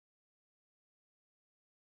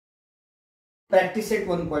Practice set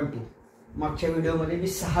 1.2 मागच्या व्हिडिओमध्ये मी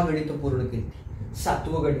 6 गणित पूर्ण केली.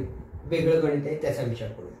 7वं गणित वेगळं गणित आहे, त्याचा विचार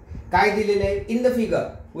करू. काय दिलेलं आहे? In the figure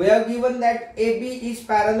we have given that AB is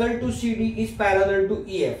parallel to CD is parallel to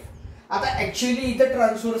EF. आता ऍक्च्युअली इथं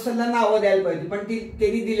ट्रान्सव्हर्सलला नावं द्यायला पाहिजे, पण ती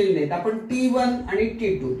त्यांनी दिलेली नाहीत. आपण T1 आणि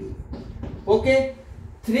T2 देऊ. Okay,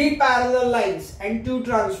 3 parallel lines and 2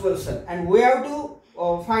 transversal and we have to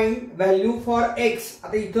find value for x.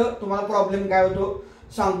 आता इथं तुम्हाला प्रॉब्लेम काय होतो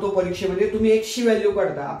सांगतो परीक्षेमध्ये. तुम्ही x ची व्हॅल्यू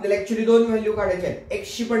काढता. आपल्याला ऍक्च्युअली 2 व्हॅल्यू काढायच्या आहेत, x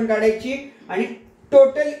ची पण काढायची आणि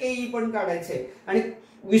टोटल AE पण काढायचे. आणि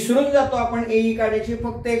विसरून जातो आपण AE काढायची,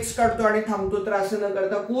 फक्त x काढतो आणि थांबतो. तर असं न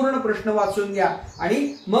करता पूर्ण प्रश्न वाचून घ्या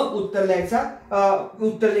आणि मग उत्तर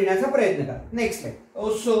लिहिण्याचा प्रयत्न करा. Next slide.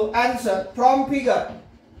 So answer from figure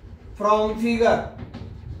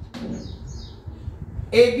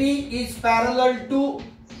AB is parallel to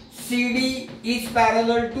CD is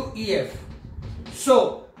parallel to EF. So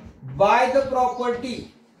by the property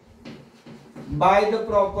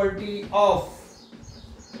of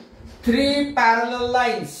 3 parallel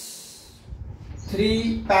lines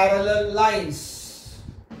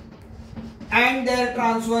and their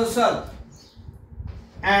transversal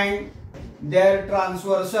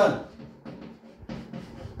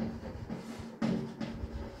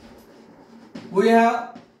we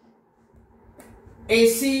have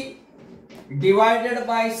AC divided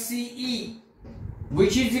by CE,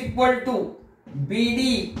 which is equal to BD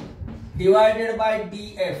divided by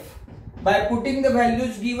DF. By putting the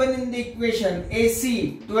values given in the equation,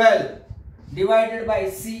 AC 12 divided by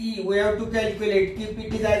CE, we have to calculate, keep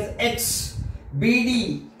it as X,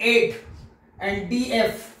 BD 8 and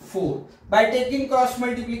DF 4. By taking cross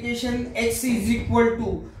multiplication, X is equal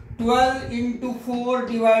to 12 into 4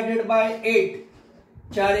 divided by 8.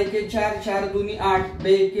 4 1 4, 4 2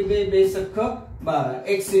 8, 2 1 2, 2 6 12.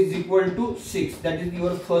 X is equal to 6. That is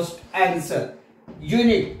your first answer.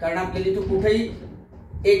 Unit, कारण आपल्याला इथे कुठेही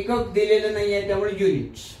एकक दिलेलं नाहीये, त्यामुळे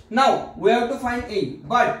units. Now we have to find AE,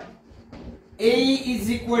 but AE is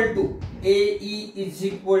equal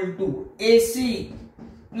to AC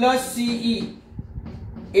plus CE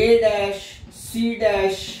A dash C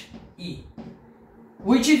dash E,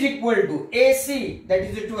 which is equal to AC, that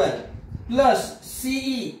is 12, plus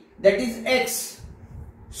CE, that is X.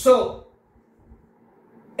 So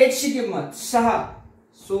X ची किंमत 6.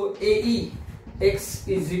 So AE X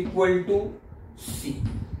is equal to C.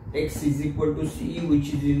 X is equal to CE,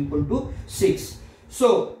 which is equal to 6.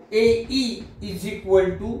 So AE is equal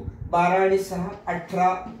to 12 आणि 6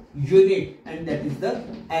 18 unit, and that is the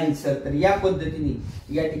answer. तर या पद्धतीने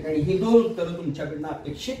या ठिकाणी ही 2 उत्तर तुमच्याकडून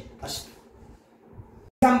अपेक्षित असतात.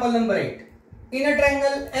 Example number 8. In a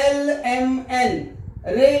triangle LMN,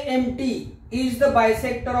 ray MT is the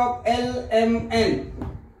bisector of LMN.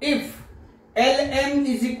 If LM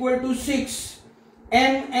is equal to 6,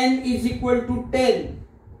 MN is equal to 10,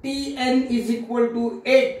 TN is equal to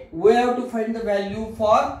 8, we have to find the value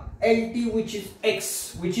for LT, which is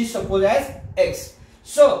X, which is supposed as X.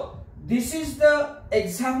 So this is the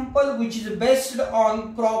example which is based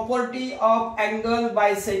on property of angle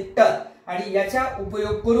bisector. आणि याचा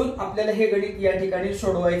उपयोग करून आपल्याला हे गणित या ठिकाणी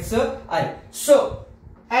सोडवायचं आहे. So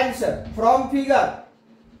answer from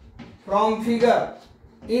figure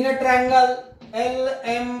in a triangle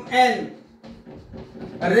LMN,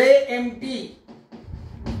 ray MT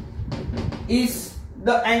is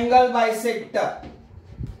the angle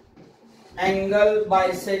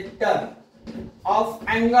bisector of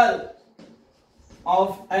angle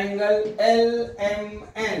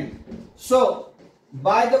LMN. So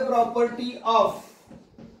by the property of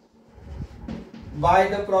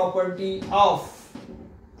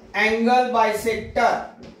angle bisector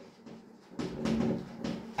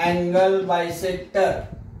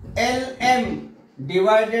LM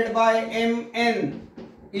divided by MN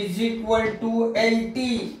is equal to LT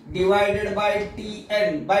divided by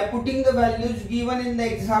TN. By putting the values given in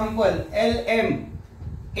the example, LM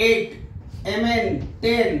 8, MN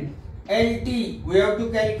 10, LT we have to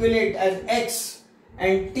calculate as X,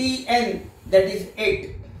 and TN, that is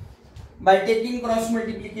 8. By taking cross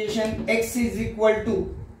multiplication, X is equal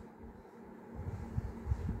to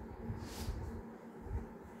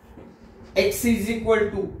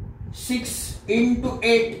 6 into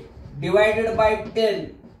 8 divided by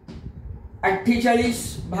 10,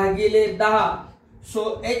 48 भागिले 10.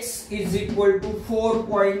 So X is equal to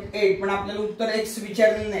 4.8. पण आपल्याला उत्तर X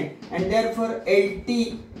विचारलेलं नाही, and therefore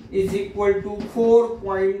LT is equal to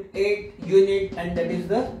 4.8 unit, and that is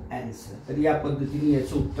the answer. तर या पद्धतीने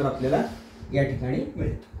याचं उत्तर आपल्याला या ठिकाणी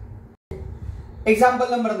मिळतं.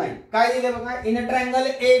 Example number 9. काय दिले बघा. In a triangle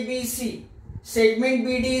ABC, segment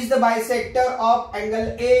BD is the bisector of angle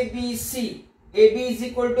ABC. AB is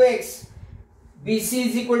equal to x, BC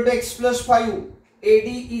is equal to x plus 5, AD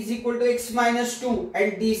is equal to x minus 2,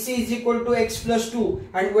 and DC is equal to x plus 2,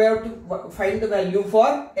 and we have to find the value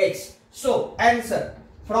for x. So answer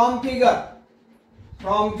from figure,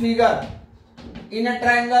 in a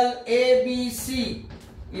triangle ABC,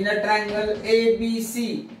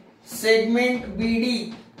 segment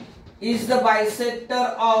BD is the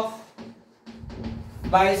bisector of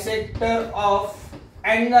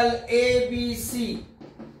angle ABC.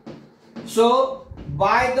 So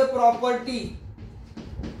by the property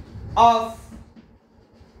of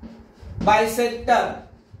bisector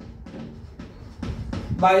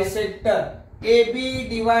AB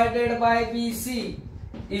divided by BC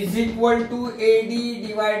is equal to AD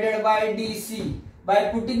divided by DC. By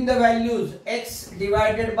putting the values x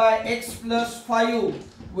divided by x plus 5,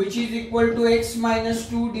 which is equal to x minus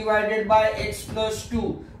 2 divided by x plus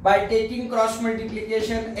 2, by taking cross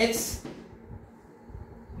multiplication x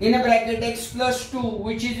in a bracket x plus 2,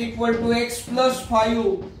 which is equal to x plus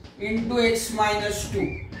 5 into x minus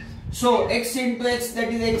 2. So x into x,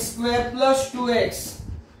 that is x square plus 2x,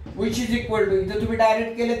 which is equal to, इथे तुम्ही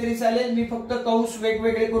direct केले तरी चालेल, मी फक्त कंस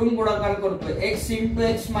वेगवेगळे करून गुणाकार करतोय. x into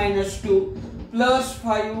x minus 2 plus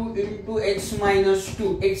 5 into x minus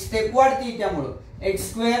 2. x step वाढती त्यामुळे x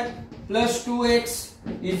square plus 2x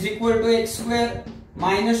is equal to x square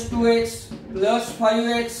minus 2x plus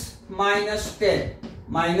 5x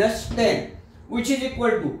minus 10, which is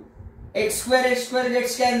equal to x square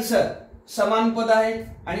gets cancel, समान पद आहेत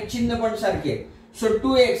आणि चिन्ह पण सारखे. So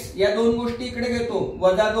 2x या दोन गोष्टी इकडे घेतो,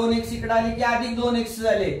 वजा 2x इकडे आले की अधिक 2x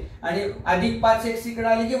झाले, आणि अधिक 5x इकडे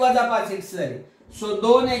आले की वजा 5x झाले. सो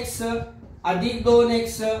 2x अधिक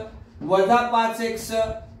 2x वजा 5x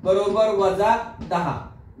बरोबर वजा 10.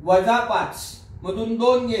 वजा 5 मधून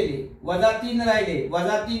 2 गेले, वजा 3 राहिले,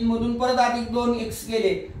 वजा 3 मधून परत अधिक 2x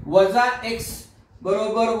गेले, वजा x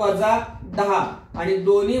बरोबर वजा 10, आणि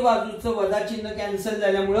दोन्ही बाजूचं वजा चिन्ह कॅन्सल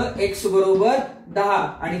झाल्यामुळे x बरोबर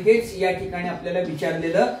 10, आणि हेच या ठिकाणी आपल्याला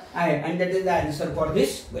विचारलेलं आहे. आणि that is the answer for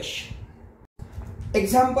this question.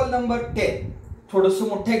 Example number 10 थोडंसं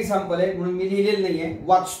मोठं एक्झाम्पल आहे म्हणून मी लिहिलेलं नाहीये,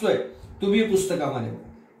 वाचतोय तुम्ही पुस्तकामध्ये.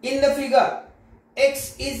 In the figure x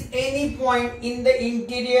is any point in the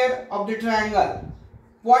interior of the triangle.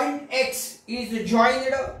 Point x is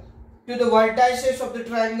joined to the vertices of the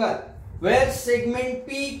triangle where segment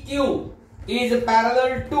PQ is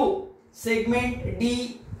parallel to segment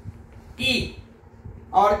DE,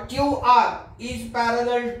 or QR is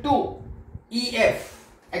parallel to EF.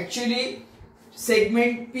 Actually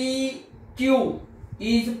segment PQ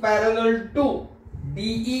is parallel to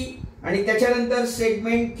DE, आणि त्याच्यानंतर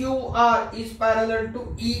segment QR is parallel to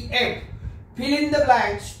EF. Fill in the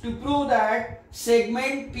blanks to prove that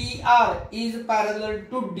segment PR is parallel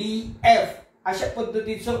to DF. अशा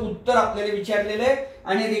पद्धतीचं उत्तर आपल्याला विचारलेलं आहे,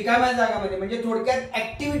 आणि रिकाम्या जागामध्ये म्हणजे थोडक्यात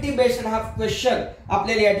ऍक्टिव्हिटी बेस्ड हा क्वेश्चन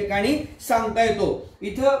आपल्याला या ठिकाणी सांगता येतो.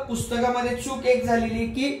 इथं पुस्तकामध्ये चूक एक झालेली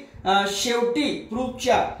की शेवटी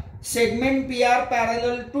प्रूफच्या segment PR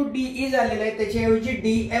parallel to DE झालेला आहे, त्याच्याऐवजी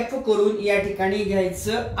डीएफ करून या ठिकाणी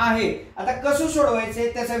घ्यायचं आहे. आता कसं सोडवायचंय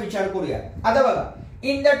त्याचा विचार करूया. आता बघा,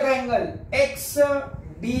 in the triangle x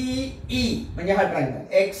DE, म्हणजे हा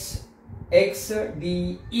ट्रायंगल एक्स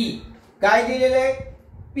डीई काय दिलेलं आहे,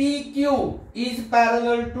 PQ is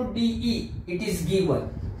parallel to DE. It is given,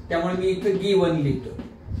 त्यामुळे मी इथे given लिहितो,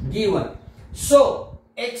 given. So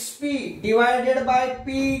XP divided by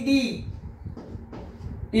PD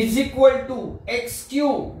is equal to XQ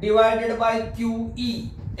divided by QE.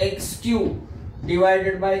 XQ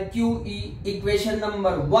divided by QE, equation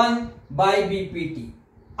number 1 by BPT.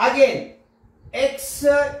 Again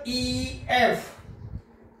XEF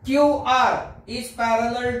QR is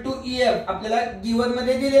parallel to EF, आपल्याला given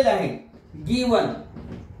मध्ये दिलेलं आहे, given.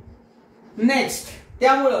 Next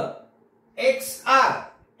त्यामुळं XR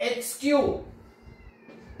XQ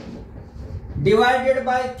divided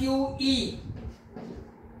by QE,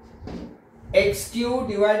 XQ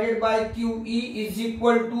divided by QE is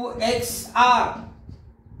equal to XR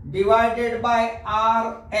divided by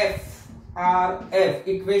RF.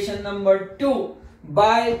 Equation number 2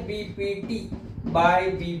 by BPT.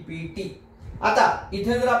 आता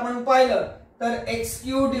इथे जर आपण पाहिलं तर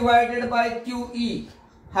XQ डिवायडेड बाय QE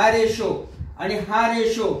हा रेशो आणि हा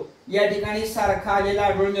रेशो या ठिकाणी सारखा आलेला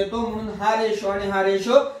आढळून येतो, म्हणून हा रेशो आणि हा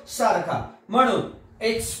रेशो सारखा. म्हणून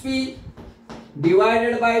XP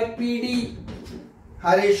डिवायडेड बाय PD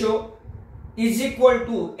हा ratio is equal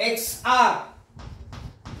to XR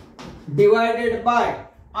divided by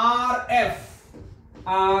RF.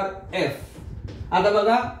 आता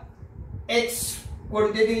बघा, X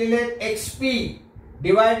कोणते दिलेले आहेत, XP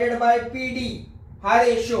डिवायडेड बाय PD हा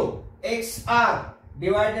ratio XR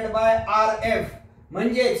divided by RF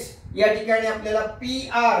म्हणजेच या ठिकाणी आपल्याला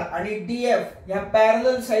PR आणि DF ह्या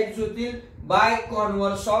पॅरलल साइड्स होतील bye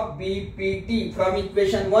converse of BPT from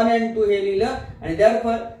equation 1 and 2 हे लिहिलं आणि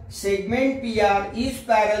therefore segment PR is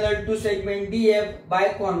parallel to segment DF bye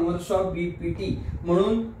converse of BPT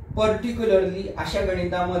म्हणून पर्टिक्युलरली अशा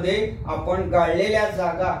गणितामध्ये आपण गाळलेल्या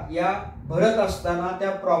जागा या भरत असताना त्या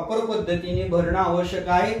प्रॉपर पद्धतीने भरणं आवश्यक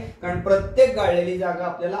आहे कारण प्रत्येक गाळलेली जागा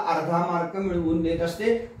आपल्याला अर्धा मार्क मिळवून देत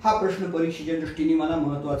असते हा प्रश्न परीक्षेच्या दृष्टीने मला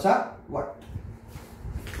महत्त्वाचा वाटतो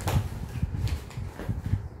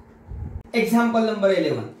एक्झाम्पल नंबर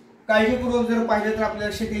 11 काळजीपूर्वक जर पाहिलं तर आपल्या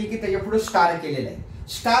लक्षात येईल की त्याच्या पुढे स्टार केलेला आहे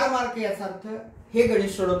स्टार मार्क याचा अर्थ हे गणित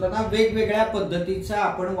सोडवताना वेगवेगळ्या पद्धतीचा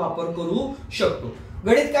आपण वापर करू शकतो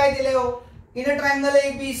गणित काय दिले हो in a triangle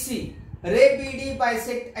ABC ray BD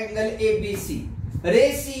bisect angle ABC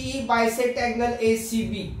ray CE bisect angle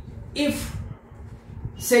ACB if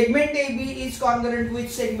segment AB is congruent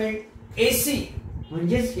with segment AC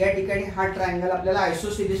म्हणजेच या ठिकाणी हा ट्रायंगल आपल्याला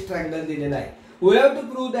आयसोसेलेस ट्रायंगल दिलेला आहे we have to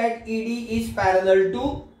prove that ED is parallel to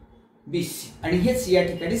BC आणि हेच या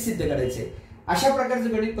ठिकाणी सिद्ध करायचे अशा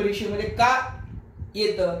प्रकारचं गणित परीक्षेमध्ये का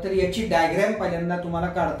येतं तर याची डायग्राम पहिल्यांदा तुम्हाला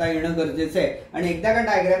काढता येणं गरजेचं आहे आणि एकदा का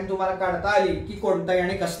डायग्राम तुम्हाला काढता आली की कोणताही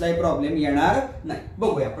आणि कसलाही प्रॉब्लेम येणार नाही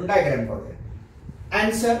बघूया आपण डायग्राम काढूया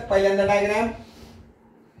आन्सर पहिल्यांदा डायग्राम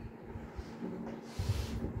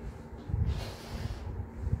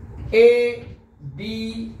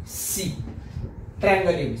ABC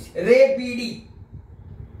ट्रायंगल ABC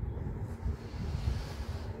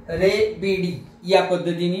रे BD या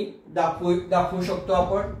पद्धतीने दाखवू शकतो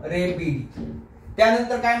आपण रे BD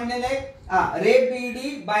त्यानंतर काय म्हणलेलं आहे रे BD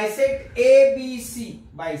बायसेक्ट ABC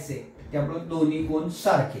बायसेक्ट त्यामुळे दोन्ही कोण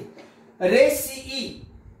सारखे रे CE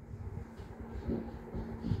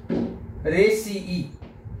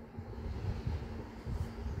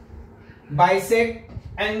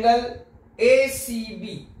bisect angle ACB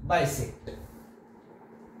bisect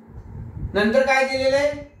नंतर काय दिलेलं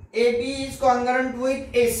आहे AB is congruent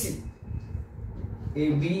with AC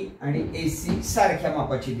AB आणि AC सारख्या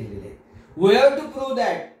मापाची दिलेली आहे we have to prove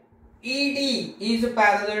that ED is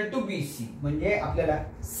parallel to BC म्हणजे आपल्याला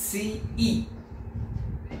CE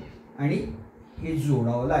आणि हे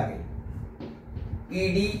जोडावं लागेल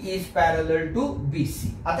ED is parallel to BC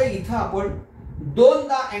आता इथं आपण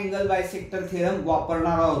दोनदा अँगल बायसेक्टर थेरम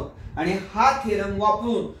वापरणार आहोत आणि हा थेरम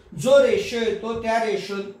वापरून जो रेशो येतो त्या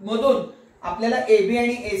रेशो मधून आपल्याला AB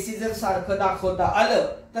आणि AC जर सारखं दाखवता आलं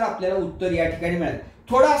तर आपल्याला उत्तर या ठिकाणी मिळेल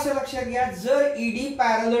थोडं असं लक्षात घ्या जर ED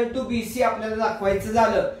पॅरलल टू BC आपल्याला दाखवायचं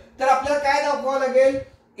झालं तर आपल्याला काय दाखवावं लागेल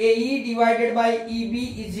AE divided by EB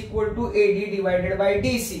is equal to AD divided by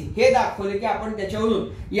DC हे दाखवले की आपण त्याच्यावरून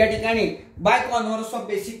या ठिकाणी bye converse of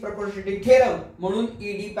basic property theorem म्हणून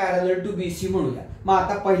ED पॅरलल टू BC म्हणूया मग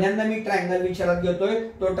आता पहिल्यांदा मी ट्रायंगल विचारात घेतोय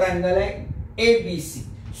तो ट्रायंगल आहे ABC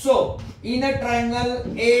so in a triangle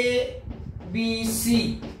ABC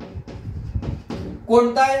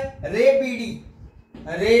कोणता आहे रे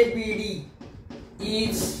BD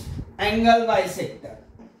is angle bisector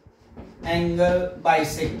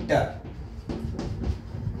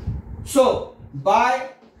so by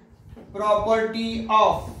property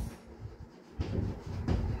of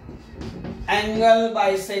angle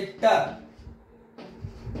bisector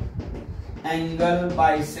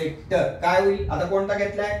काय होईल आता कोणता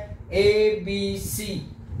घेतलाय ABC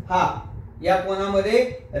हा या कोणामध्ये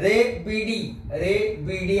रे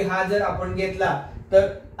BD हा जर आपण घेतला तर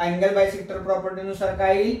अँगल बायसेक्टर प्रॉपर्टी नुसार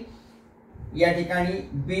काय येईल या ठिकाणी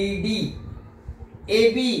BD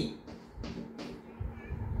AB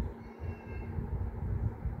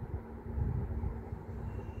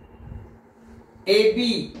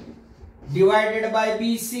divided by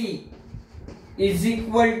BC is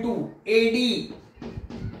equal to AD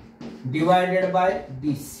divided by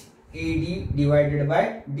DC AD divided by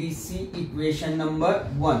DC equation number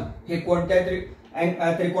 1 हे कोणत्या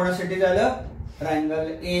त्रिकोणासाठी झालं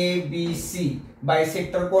ट्रायंगल ABC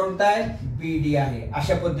बायसेक्टर कोणता आहे BD आहे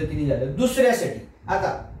अशा पद्धतीने झालं दुसऱ्यासाठी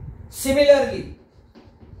आता सिमिलरली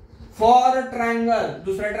फॉर ट्रायंगल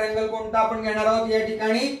दुसरा ट्रायंगल कोणता आपण घेणार आहोत या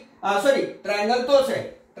ठिकाणी सॉरी ट्रायंगल तोच आहे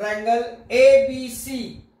ट्रायंगल ABC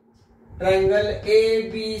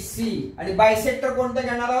आणि बायसेक्टर कोणता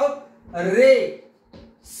घेणार आहोत रे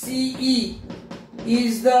CE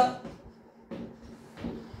is the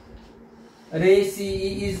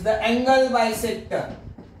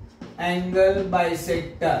angle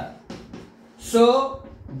bisector so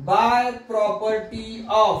by property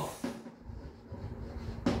of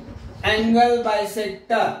angle bisector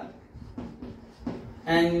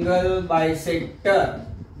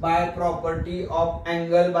by property of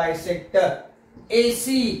angle bisector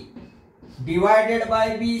AC divided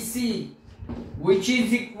by BC which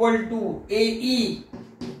is equal to AE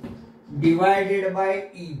divided by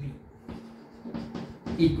EB.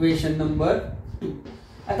 Equation number 2.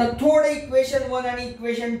 आता थोडं equation 1 आणि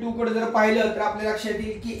equation 2 कडे जर पाहिलं तर आपल्या लक्षात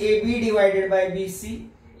येईल की AB divided by BC,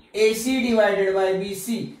 AC divided by BC,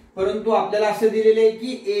 परंतु आपल्याला असं दिलेलं आहे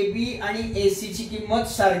की AB आणि AC ची किंमत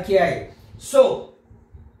सारखी आहे. So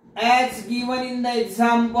as given in the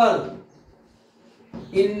example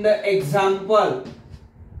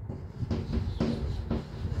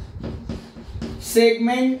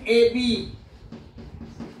segment AB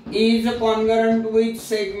is congruent with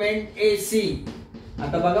segment AC.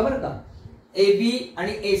 आता बघा बरं का, AB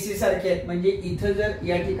आणि AC सारखे आहेत, म्हणजे इथं जर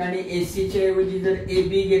या ठिकाणी AC च्या ऐवजी जर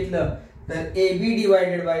AB घेतलं तर AB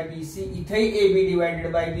डिवायडेड बाय BC, इथेही AB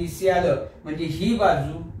डिवायडेड बाय BC आलं, म्हणजे ही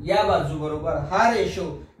बाजू या बाजू बरोबर हा रेशो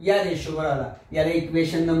या रेशोवर आला. याला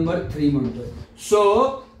इक्वेशन नंबर 3 म्हणतोय. So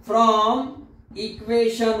from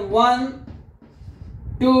equation 1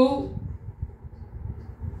 to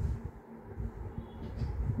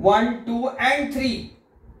 1, 2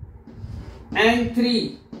 and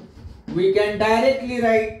 3 we can directly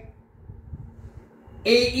write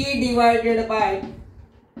AE divided by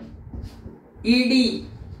ED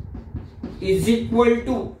is equal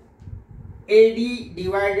to AD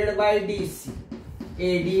divided by DC.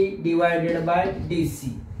 AD divided by DC.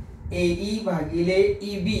 AE भागिले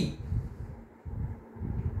EB.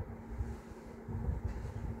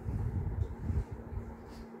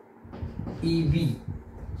 EB.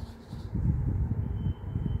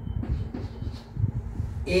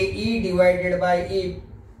 AE divided by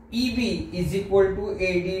EB is equal to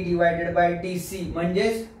AD divided by DC,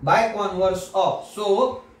 म्हणजेच by converse of. So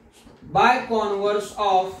by converse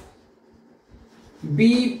of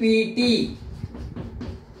BPT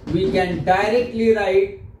we can directly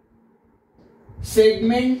write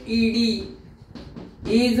segment ED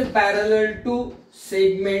is parallel to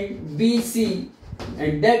segment BC,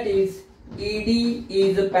 and that is ED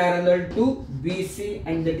is parallel to BC,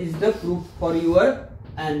 and that is the proof for your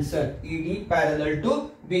answer. ED parallel to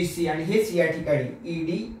BC, आणि हेच या ठिकाणी ED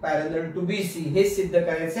parallel to BC हे सिद्ध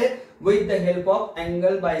करायचे with the help of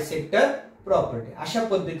angle bisector property. अशा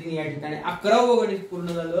पद्धतीने या ठिकाणी 11व गणित पूर्ण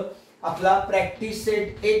झालं. आपला प्रॅक्टिस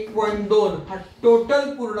सेट 1.2 हा टोटल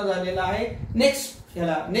पूर्ण झालेला आहे. नेक्स्ट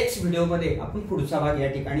व्हिडिओ मध्ये आपण पुढचा भाग या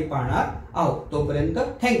ठिकाणी पाहणार आहोत. तोपर्यंत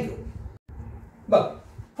थँक्यू. बघ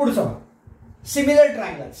पुढचा भाग सिमिलर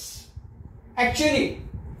ट्रायंगल्स. ऍक्च्युअली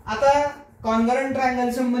आता कॉन्ग्रंट ट्रायंगल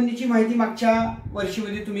संबंधीची माहिती मागच्या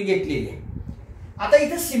वर्षीमध्ये तुम्ही घेतलेली आहे. आता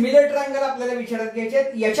इथे सिमिलर ट्रायंगल आपल्याला विचारात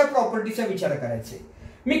घ्यायचे, याच्या प्रॉपर्टीचा विचार करायचा.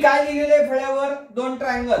 मी काय लिहिलेलं आहे फळ्यावर, 2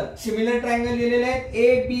 ट्रायंगल सिमिलर ट्रायंगल लिहिलेले आहेत.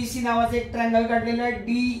 ABC नावाचं एक ट्रायंगल काढलेलं आहे,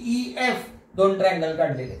 DEF 2 ट्रायंगल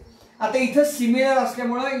काढलेले आहेत. आता इथं सिमिलर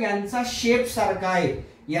असल्यामुळे यांचा शेप सारखा आहे,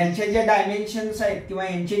 यांच्या ज्या डायमेन्शन्स आहेत किंवा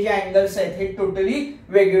यांचे जे अँगल्स आहेत हे टोटली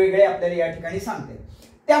वेगवेगळे आपल्याला या ठिकाणी सांगते.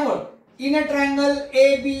 त्यामुळे in a triangle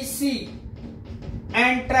ABC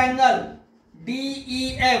and triangle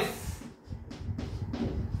DEF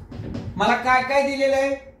मला काय काय दिलेलं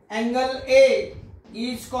आहे. Angle A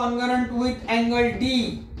is congruent with angle D,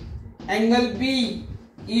 angle B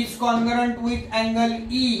is congruent with angle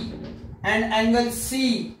E, and angle C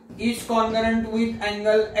is congruent with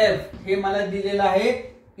angle F. हे मला दिलेलं आहे.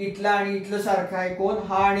 इथला आणि इथलं सारखा आहे कोण,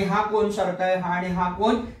 हा आणि हा कोण सारखा आहे, हा आणि हा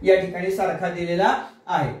कोण या ठिकाणी सारखा दिलेला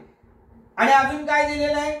आहे. आणि अजून काय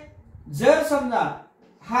दिलेलं आहे, जर समजा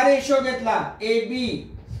हा रेशो घेतला AB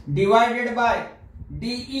डिवायडेड बाय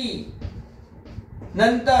DE,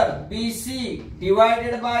 नंतर BC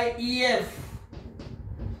डिवायडेड बाय EF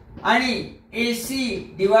आणि AC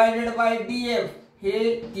डिवायडेड बाय DF,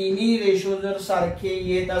 हे तिन्ही रेशो जर सारखे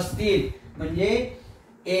येत असतील म्हणजे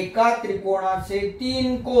एका त्रिकोणाचे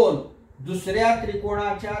 3 कोन दुसऱ्या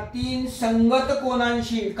त्रिकोणाच्या 3 संगत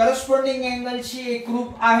कोनांशी करस्पॉन्डिंग अँगलशी एकरूप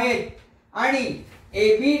आहेत आणि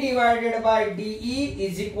AB divided by DE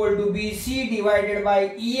is equal to BC divided by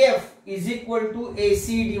EF is equal to AC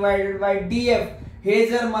divided by DF, हे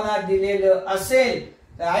जर मला दिलेलं असेल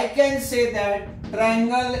तर I can say that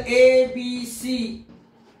triangle ABC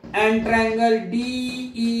and triangle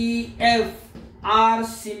DEF are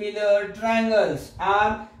similar triangles,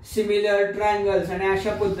 आणि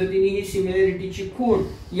अशा पद्धतीने ही सिमिलरिटीची खूण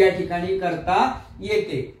या ठिकाणी करता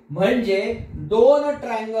येते. म्हणजे 2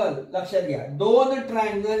 ट्रायंगल लक्षात घ्या, 2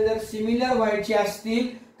 ट्रायंगल जर सिमिलर व्हायचे असतील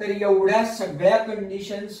तर एवढ्या सगळ्या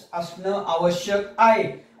कंडिशन्स असणं आवश्यक आहे.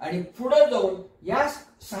 आणि पुढे जाऊन या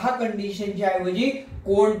 6 कंडिशनच्या ऐवजी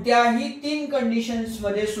कोणत्याही 3 कंडिशन्स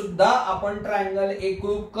मध्ये सुद्धा आपण ट्रायंगल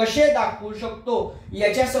एकरूप कसे दाखवू शकतो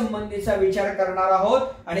याच्या संबंधीचा विचार करणार आहोत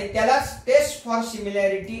आणि त्यालाच टेस्ट फॉर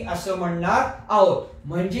सिमिलॅरिटी असं म्हणणार आहोत.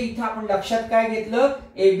 म्हणजे इथे आपण लक्षात काय घेतलं,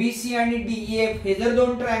 एबीसी आणि डीईएफ हे जर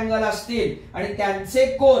 2 ट्रायंगल असतील आणि त्यांचे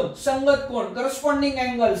कोन संगत कोन करस्पॉन्डिंग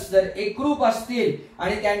अँगल्स जर एकरूप असतील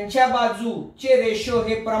आणि त्यांच्या बाजूचे रेशो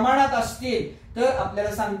हे प्रमाणात असतील तर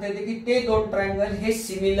आपल्याला सांगता येते की ते 2 ट्रायंगल हे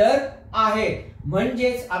सिमिलर आहे.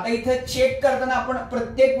 म्हणजेच आता इथे चेक करताना आपण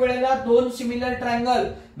प्रत्येक वेळेला 2 similar triangle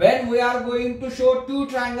when we are going to show 2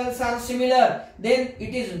 triangles are similar then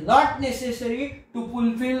it is not necessary to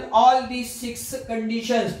fulfill all these 6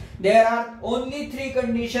 conditions. There are only 3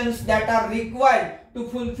 conditions that are required to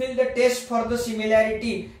fulfill the test for the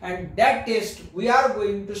similarity and that test we are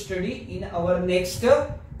going to study in our next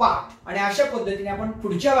part. आणि अशा पद्धतीने आपण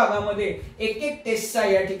पुढच्या भागामध्ये एक एक टेस्टचा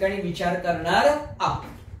या ठिकाणी विचार करणार आहोत.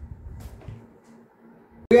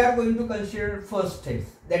 We are going to consider first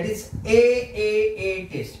test, that is AAA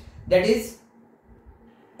test, that is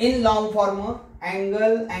in long form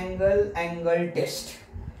angle test.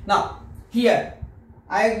 Now here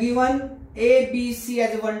I have given ABC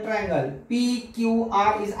as one triangle,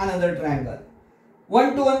 PQR is another triangle.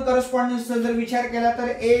 1-to-1 correspondence जर विचार केला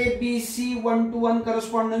तर ABC 1-to-1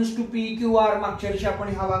 correspondence to PQR मागच्या वर्षी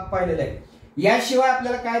आपण हा भाग पाहिलेला आहे. याशिवाय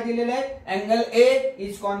आपल्याला काय दिलेलं आहे, angle A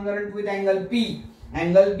is congruent with angle P,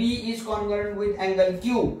 angle B is congruent with angle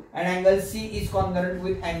Q and angle C is congruent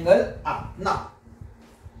with angle R. Now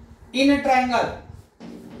in a triangle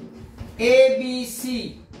ABC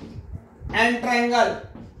and triangle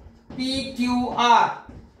PQR,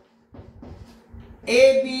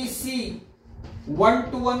 ABC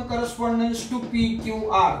 1-to-1 correspondence to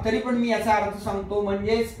PQR. तरी पण मी याचा अर्थ सांगतो,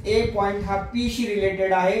 म्हणजेच A point हा P शी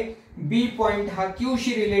related आहे, B point हा Q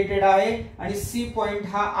शी related आहे आणि C पॉइंट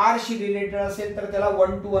हा R शी रिलेटेड असेल तर त्याला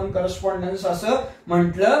 1-to-1 correspondence असं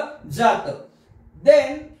म्हटलं जातं.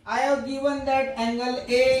 Then I have given that angle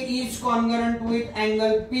A is congruent with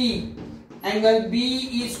angle P, angle B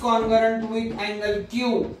is congruent with angle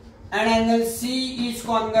Q and angle C is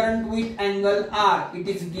congruent with angle R. It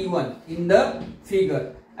is given in the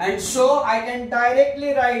figure and so I can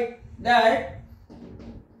directly write that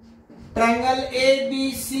triangle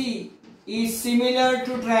ABC is similar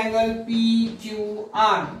to triangle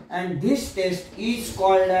PQR and this test is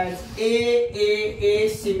called as AAA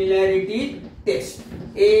similarity test.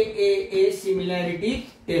 AAA similarity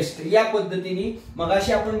taste. या पद्धतीने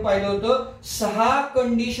मगाशी आपण पाहिलं होतं 6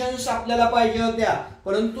 conditions आपल्याला पाहिजे होत्या,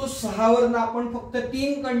 परंतु 6 वरून आपण फक्त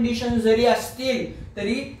 3 कंडिशन जरी असतील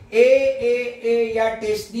तरी AAA या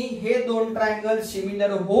टेस्टनी हे 2 ट्रायंगल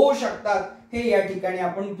सिमिलर होऊ शकतात हे या ठिकाणी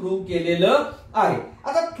आपण प्रूव्ह केलेलं आहे.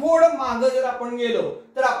 आता थोडं मागे जर आपण गेलो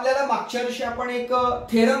तर आपल्याला मागच्या वर्षी आपण एक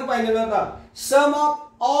थेरम पाहिलेला होता, सम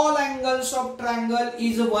of all angles of triangle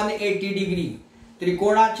is 180 degree.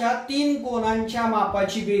 त्रिकोणाच्या 3 कोनांच्या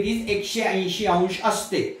मापाची बेरीज 180 अंश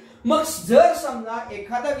असते. मग जर समजा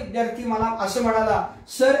एखादा विद्यार्थी मला असं म्हणाला,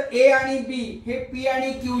 सर A आणि B हे P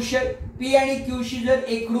आणि Q शी जर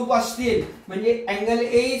एकरूप असतील, म्हणजे angle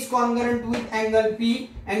A is congruent with angle P,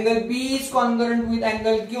 angle B is congruent with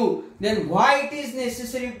angle Q, then why it is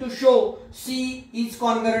necessary to show C is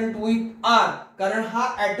congruent with R? कारण हा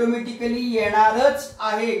automatically येणारच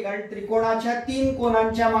आहे, कारण त्रिकोणाच्या 3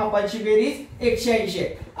 कोनांच्या मापाची बेरीज 180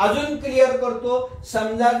 आहे. अजून क्लिअर करतो,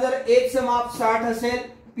 समजा जर A चं माप 60 असेल,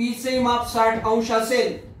 P चे माप 60 अंश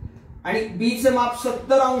असेल आणि B चं माप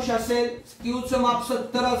 70 अंश असेल, Q चं माप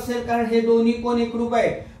 70 असेल, कारण हे दोन्ही कोन एकरूप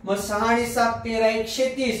आहे. मग 6 आणि 7 13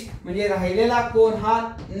 130 म्हणजे राहिलेला कोन हा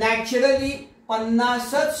नॅचरली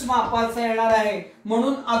 50च मापाचा येणार आहे.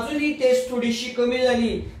 म्हणून अजून ही टेस्ट थोडीशी कमी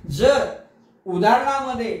झाली. जर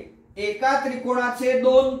उदाहरणामध्ये एका त्रिकोणाचे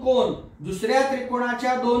 2 कोन दुसऱ्या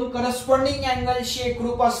त्रिकोणाच्या 2 करस्पॉन्डिंग अँगलशी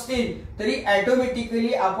एकरूप असतील तरी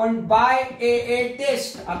ऑटोमॅटिकली आपण बाय AA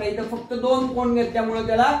टेस्ट, आता इथे फक्त 2 कोन घेतल्यामुळे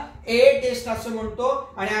त्याला AA टेस्ट असं म्हणतो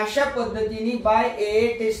आणि अशा पद्धतीने बाय AA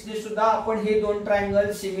टेस्टने सुद्धा आपण हे 2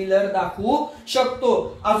 ट्रायंगल सिमिलर दाखवू शकतो.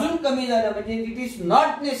 अजून कमी झालं म्हणजे it is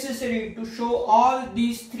not necessary to show all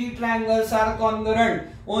these 3 triangles R congruent,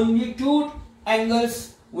 only 2 angles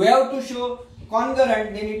we have to show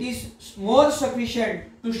congruent, then it is more sufficient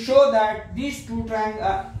to show that these 2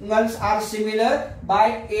 triangles are similar by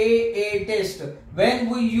AA test. When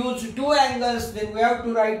we use 2 angles then we have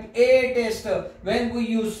to write AA test. When we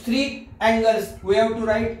use 3 angles we have to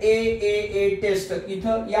write AAA test.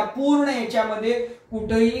 इथं या पूर्ण याच्यामध्ये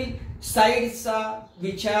कुठेही साइडचा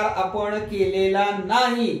विचार आपण केलेला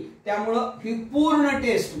नाही. त्यामुळं ही पूर्ण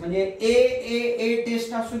टेस्ट म्हणजे ए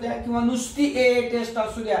टेस्ट असू द्या किंवा नुसती ए टेस्ट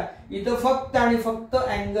असू द्या, इथं फक्त आणि फक्त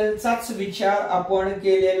अँगलचाच विचार आपण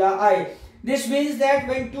केलेला आहे. This means that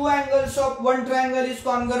when two angles of one triangle is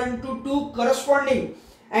congruent to two corresponding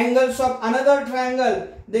angles of another triangle,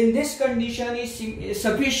 then this condition is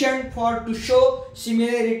sufficient for to show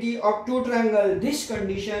similarity of two triangles. This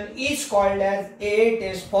condition is called as A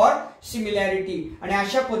test for similarity. आणि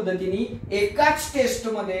अशा पद्धतीने एकाच taste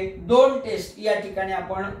मध्ये दोन taste या ठिकाणी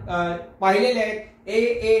आपण पाहिलेले आहेत.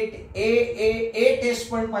 ए टेस्ट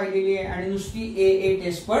पण पाहिलेली आहे आणि नुसती ए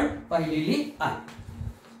टेस्ट पण पाहिलेली आहे.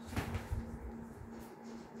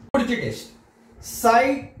 पुढची taste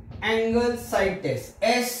side angle side taste,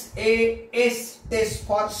 SAS taste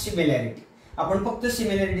for similarity. आपण फक्त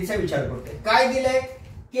सिमिलॅरिटीचा विचार करतोय. काय दिलंय?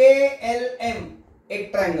 KLM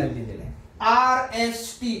एक ट्रायंगल दिलेला आहे,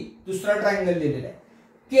 RST दुसरा ट्रायंगल दिलेला आहे,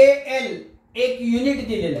 KL एक युनिट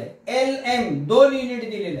दिलेलं आहे, LM 2 युनिट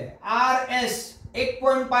दिलेलं आहे, RS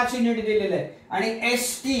 1.5 युनिट दिलेलं आहे आणि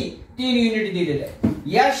ST 3 युनिट दिलेलं आहे.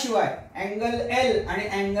 याशिवाय अँगल L आणि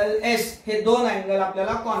अँगल S हे दोन अँगल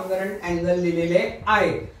आपल्याला कॉन्ग्रुएंट अँगल दिलेले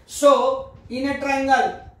आहेत. So in a triangle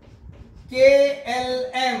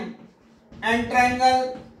KLM and triangle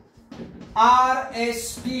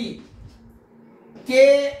RST,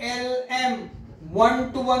 KLM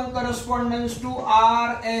 1:1 correspondence to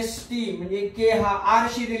RST म्हणजे K हा R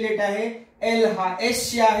शी रिलेट आहे, L हा S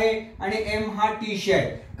शी आहे आणि M हा T शी आहे.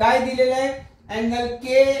 काय दिलेलं आहे? Angle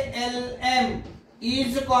KLM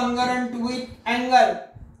is congruent with angle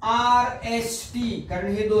RST, कारण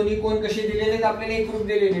हे दोन्ही कोण कसे दिलेले आहेत आपल्याला एक रूप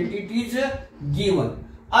दिलेले आहे. It is given.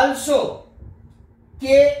 Also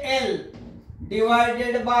KL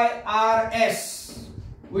divided by RS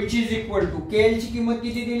which is equal to, KL ची किंमत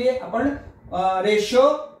किती दिली आहे आपण रेशो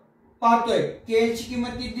पाहतोय. KL ची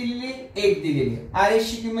किंमत किती दिलेली? 1 दिलेली आहे. RS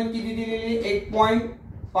ची किंमत किती दिलेली?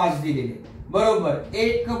 1.5 दिलेली आहे. बरोबर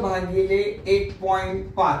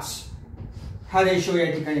 1/1.5 हा रेशो या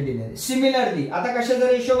ठिकाणी दिलेला आहे. सिमिलरली आता कशाचा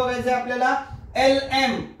रेशो बघायचा आहे आपल्याला?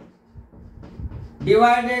 LM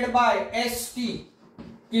डिवायडेड बाय ST,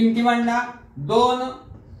 किमती मांडा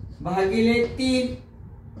 2/3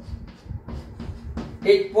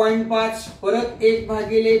 1.5 परत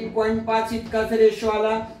 1/1.5 इतकाच रेशो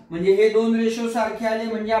आला. म्हणजे हे दोन रेशो सारखे आले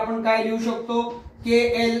म्हणजे आपण काय लिहू शकतो?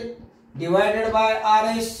 KL divided by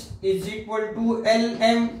RS is equal to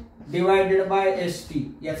LM divided by ST.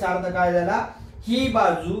 याचा अर्थ काय झाला? ही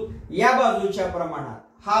बाजू या बाजूच्या प्रमाणात,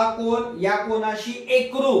 हा कोण या कोणाशी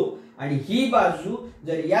एकरूप आणि ही बाजू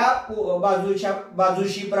जर या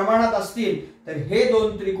बाजूशी प्रमाणात असतील तर हे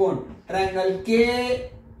दोन त्रिकोण triangle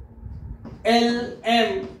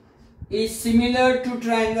KLM is similar to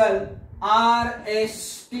triangle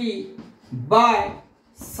RST by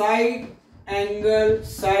side angle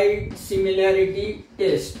side similarity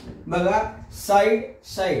test. बघा साइड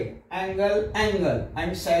साइड, अँगल अँगल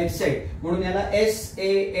आणि साइड साइड म्हणून याला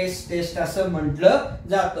SAS टेस्ट असं म्हटलं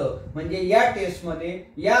जातं. म्हणजे या टेस्ट मध्ये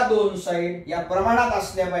या दोन साइड या प्रमाणात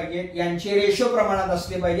असल्या पाहिजेत, यांचे रेशो प्रमाणात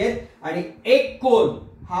असले पाहिजेत आणि एक कोन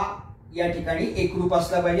हा या ठिकाणी एकरूप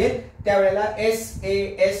असला पाहिजे. त्यावेळेला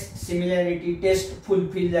SAS सिमिलॅरिटी टेस्ट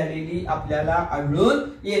फुलफिल झालेली आपल्याला आढळून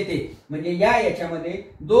येते. म्हणजे याच्यामध्ये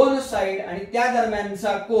दोन साइड आणि त्या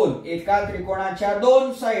दरम्यानचा कोन, एका त्रिकोणाच्या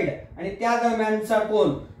दोन साइड आणि त्या दरम्यानचा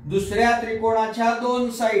कोन, दुसऱ्या त्रिकोणाच्या दोन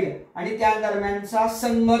साइड आणि त्या दरम्यानचा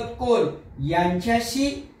संगत कोन यांच्याशी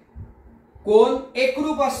कोन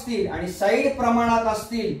एकरूप असतील आणि साइड प्रमाणात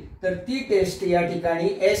असतील तर ती टेस्ट या ठिकाणी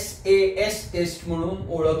SAS टेस्ट म्हणून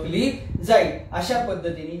ओळखली जाईल. अशा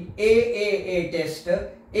पद्धतीने AA टेस्ट,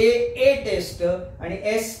 AA टेस्ट आणि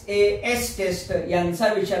SAS टेस्ट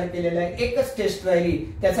यांचा विचार केलेला आहे. एकच टेस्ट राहिली,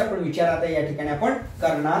 त्याचा पण विचार आता या ठिकाणी आपण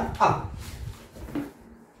करणार आहोत.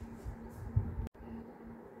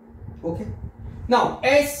 Okay, now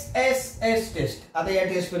SSS taste. आता या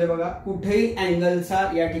टेस्ट मध्ये बघा कुठेही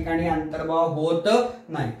अँगलचा या ठिकाणी अंतर्भाव होत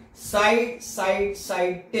नाही. Side side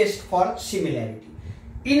side taste for similarity.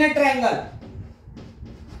 In a triangle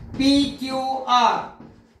PQR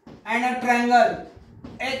and a triangle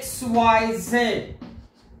XYZ,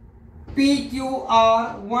 PQR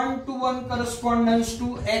 1:1 correspondence to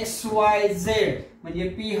XYZ म्हणजे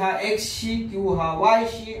P हा X शी, Q हा Y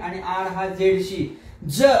शी आणि R हा Z शी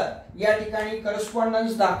जर या ठिकाणी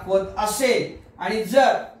करस्पॉन्डन्स दाखवत असेल आणि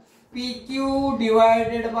जर PQ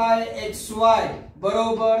डिवायडेड बाय XY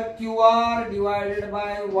बरोबर QR डिवायडेड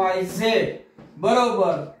बाय YZ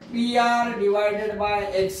बरोबर PR डिवायडेड बाय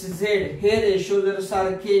XZ हे रेशो जर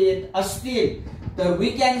सारखे येत असतील तर we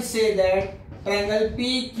can say that triangle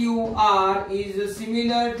PQR is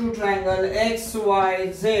similar to triangle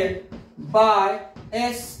XYZ by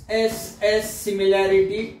SSS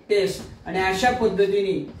similarity taste. आणि अशा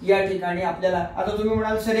पद्धतीने या ठिकाणी आपल्याला, आता तुम्ही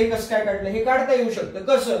म्हणाल सर हे कसं काय काढलं, हे काढता येऊ शकतं.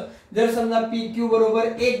 कसं, जर समजा PQ बरोबर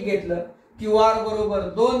 1 घेतलं, QR बरोबर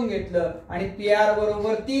 2 घेतलं आणि PR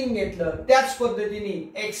बरोबर 3 घेतलं, त्याच पद्धतीने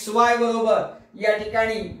XY बरोबर या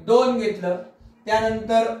ठिकाणी 2 घेतलं,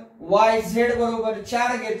 त्यानंतर YZ बरोबर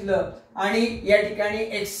 4 घेतलं आणि या ठिकाणी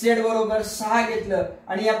XZ बरोबर 6 घेतलं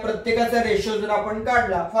आणि या प्रत्येकाचा रेशो जर आपण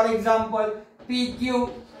काढला, for example PQ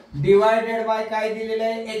divided by काय दिलेलं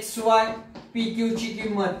आहे, XY. PQ ची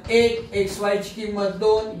किंमत 1, XY ची किंमत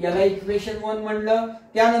 2, याला इक्वेशन 1 म्हणलं.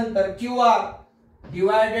 त्यानंतर QR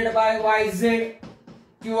divided by YZ,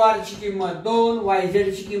 QR ची किंमत 2,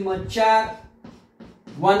 YZ ची किंमत 4,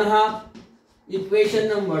 1/2, इक्वेशन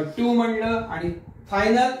नंबर 2 म्हणलं. आणि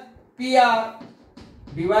final PR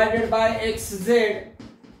divided by XZ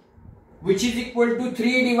which is equal to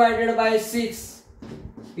 3 divided by 6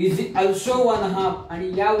 is also 1/2.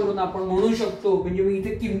 आणि यावरून आपण म्हणू शकतो, म्हणजे मी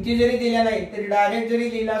इथे किमती जरी दिल्या नाही तरी डायरेक्ट जरी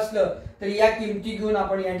लिहिलं असलं तरी या किमती घेऊन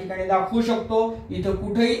आपण या ठिकाणी दाखवू शकतो. इथं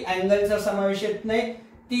कुठेही अँगलचा समावेश येत नाही.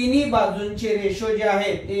 तिन्ही बाजूंचे रेशो जे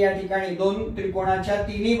आहेत ते या ठिकाणी दोन त्रिकोणाच्या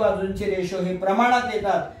तिन्ही बाजूंचे रेशो हे प्रमाणात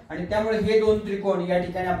येतात आणि त्यामुळे हे दोन त्रिकोण या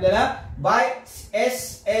ठिकाणी आपल्याला बाय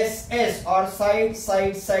SSS और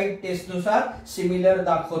साइड टेस्ट नुसार सिमिलर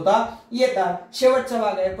दाखवता येतात. शेवटचा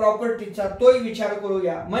भाग आहे प्रॉपर्टीचा, तोही विचार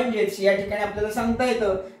करूया. म्हणजेच या ठिकाणी आपल्याला सांगता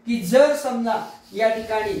येतं की जर समजा या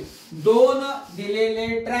ठिकाणी दोन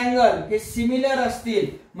दिलेले ट्रायंगल हे सिमिलर असतील,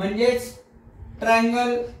 म्हणजेच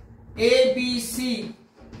triangle ABC,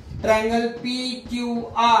 triangle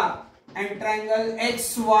PQR and triangle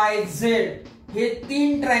XYZ, हे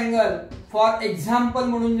तीन ट्रायंगल फॉर एक्झाम्पल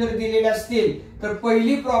म्हणून जर दिलेले असतील तर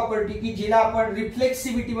पहिली प्रॉपर्टी की जिला आपण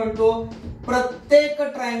रिफ्लेक्सिव्हिटी म्हणतो, प्रत्येक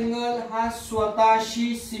ट्रायंगल हा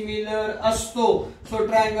स्वतःशी सिमिलर असतो. So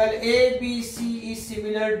triangle ABC is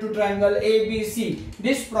similar to triangle ABC.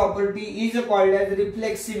 This property is called as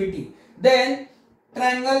reflexivity. Then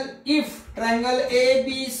if triangle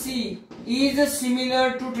ABC is similar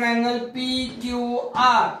to triangle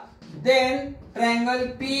PQR, then triangle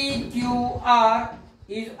PQR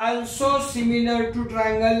is also similar to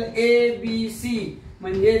triangle ABC.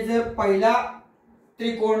 म्हणजे जर पहिला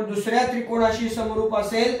त्रिकोण दुसऱ्या त्रिकोणाशी समरूप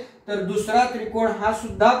असेल तर दुसरा त्रिकोण हा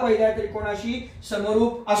सुद्धा पहिल्या त्रिकोणाशी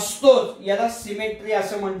समरूप असतोच, याला सिमेट्री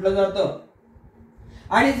असं म्हटलं जातं.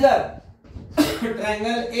 आणि जर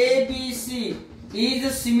triangle ABC is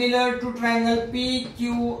similar to triangle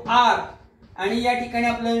PQR आणि या ठिकाणी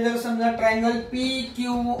आपल्याला जर समजा ट्रायंगल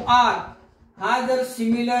PQR हा जर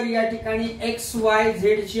सिमिलर या ठिकाणी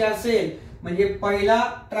XYZ ची असेल, म्हणजे पहिला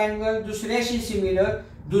ट्रायंगल दुसऱ्याशी सिमिलर,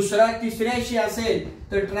 दुसरा तिसऱ्याशी असेल,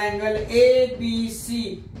 तर triangle ABC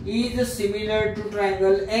is similar to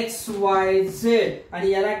triangle XYZ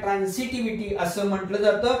आणि याला ट्रान्सिटिव्हिटी असं म्हटलं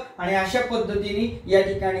जातं. आणि अशा पद्धतीने या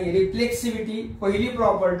ठिकाणी रिफ्लेक्सिव्हिटी पहिली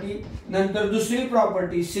प्रॉपर्टी, नंतर दुसरी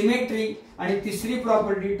प्रॉपर्टी सिमेट्री आणि तिसरी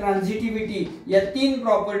प्रॉपर्टी ट्रान्सिटिव्हिटी, या तीन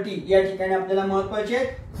प्रॉपर्टी या ठिकाणी आपल्याला महत्त्वाचे आहेत.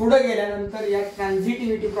 पुढे गेल्यानंतर या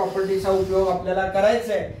ट्रान्सिटिव्हिटी प्रॉपर्टीचा उपयोग आपल्याला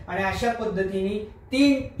करायचा आहे आणि अशा पद्धतीने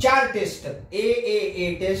 3-4 taste,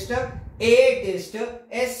 AAA taste, AA taste,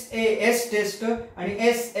 SAS taste आणि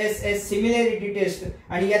SSS सिमिलॅरिटी टेस्ट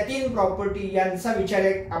आणि या तीन प्रॉपर्टी यांचा विचार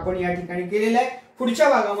आपण या ठिकाणी केलेला आहे. पुढच्या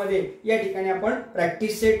भागामध्ये या ठिकाणी आपण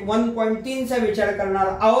प्रॅक्टिस सेट 1.3 चा विचार करणार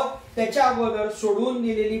आहोत. त्याच्या अगोदर सोडून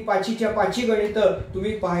दिलेली 5च्या 5 गणितं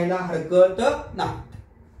तुम्ही पाहायला हरकत नाही.